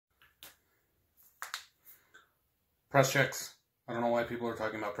Press checks. I don't know why people are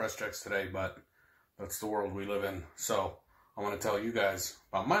talking about press checks today, but that's the world we live in. So I want to tell you guys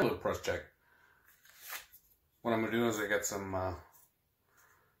about my little press check. What I'm going to do is I got some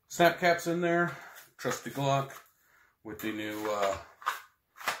snap caps in there, trusty Glock with the new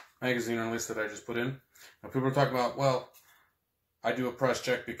magazine release that I just put in. Now people are talking about, well, I do a press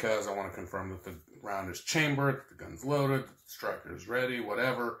check because I want to confirm that the round is chambered, that the gun's loaded, the striker is ready,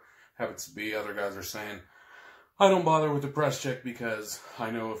 whatever happens to be. Other guys are saying, I don't bother with the press check because I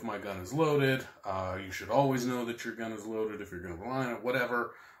know if my gun is loaded. You should always know that your gun is loaded if you're going to rely on it,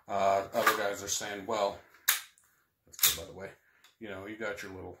 whatever. Other guys are saying, well, that's good, by the way. You know, you got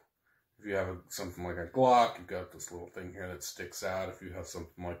your little, if you have something like a Glock, you've got this little thing here that sticks out. If you have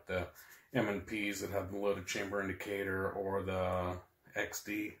something like the M&Ps that have the loaded chamber indicator or the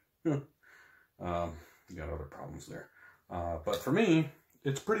XD, you got other problems there. But for me,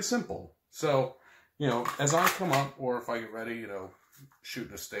 it's pretty simple. So, you know, as I come up, or if I get ready, you know,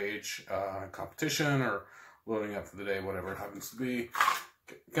 shooting a stage, competition, or loading up for the day, whatever it happens to be,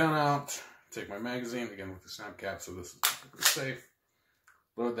 get the gun out, take my magazine, again with the snap cap, so this is perfectly safe.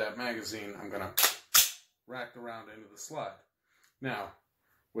 Load that magazine, I'm going to rack the round into the slide. Now,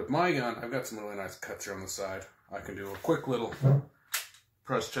 with my gun, I've got some really nice cuts here on the side. I can do a quick little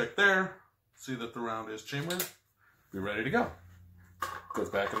press check there, see that the round is chambered, be ready to go. Goes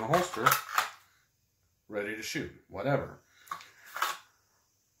back in the holster, ready to shoot, whatever.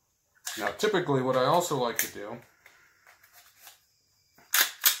 Now, typically what I also like to do,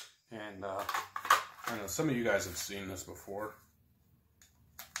 and I know some of you guys have seen this before,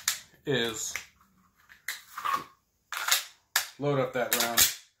 is load up that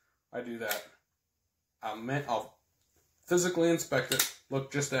round. I do that. I'll physically inspect it,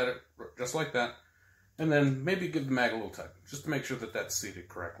 look just at it, just like that, and then maybe give the mag a little tug, just to make sure that that's seated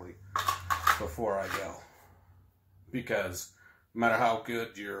correctly before I go. Because no matter how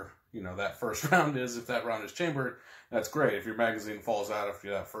good your, you know, that first round is, if that round is chambered, that's great. If your magazine falls out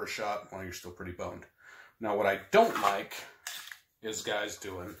after that first shot, well, you're still pretty boned. Now, what I don't like is guys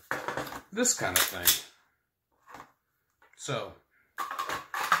doing this kind of thing. So,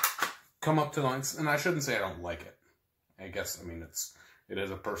 come up to the lines, and I shouldn't say I don't like it. I guess, I mean, it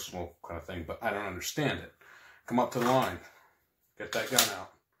is a personal kind of thing, but I don't understand it. Come up to the line, get that gun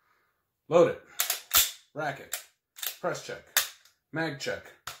out, load it, rack it, press check, mag check,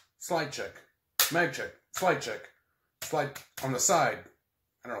 slide check, mag check, slide on the side,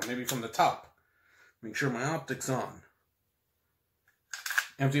 I don't know, maybe from the top. Make sure my optic's on.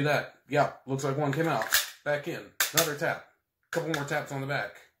 Empty that. Yeah, looks like one came out. Back in. Another tap. Couple more taps on the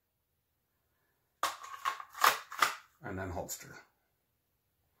back. And then holster.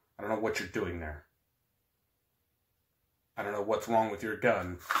 I don't know what you're doing there. I don't know what's wrong with your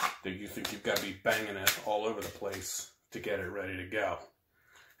gun that you think you've got to be banging it all over the place to get it ready to go.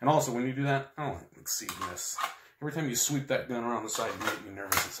 And also, when you do that, I don't like exceeding this. Every time you sweep that gun around the side, you make me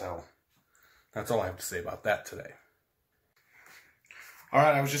nervous as hell. That's all I have to say about that today.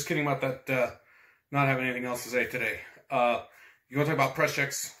 Alright, I was just kidding about that, not having anything else to say today. You want to talk about press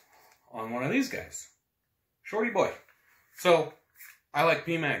checks on one of these guys. Shorty boy. So, I like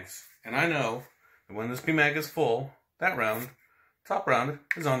PMags, and I know that when this PMag is full, that round, top round,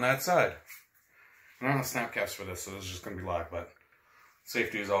 is on that side. And I don't have snap caps for this, so this is just going to be live, but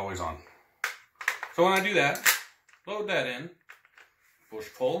safety is always on. So when I do that, load that in, push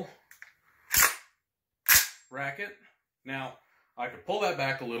pull, rack it. Now, I could pull that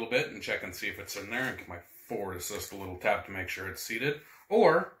back a little bit and check and see if it's in there and give my forward assist a little tap to make sure it's seated.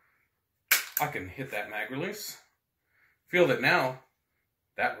 Or, I can hit that mag release, feel that now,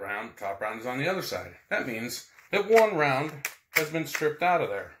 that round, top round is on the other side. That means that one round has been stripped out of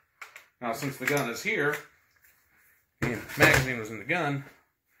there. Now, since the gun is here, and the magazine was in the gun,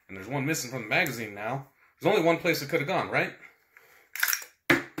 and there's one missing from the magazine now, there's only one place it could have gone, right?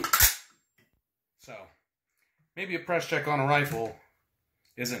 So, maybe a press check on a rifle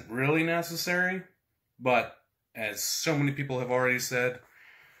isn't really necessary, but as so many people have already said,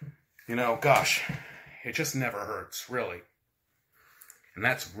 you know, gosh, it just never hurts, really. And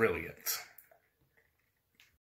that's really it.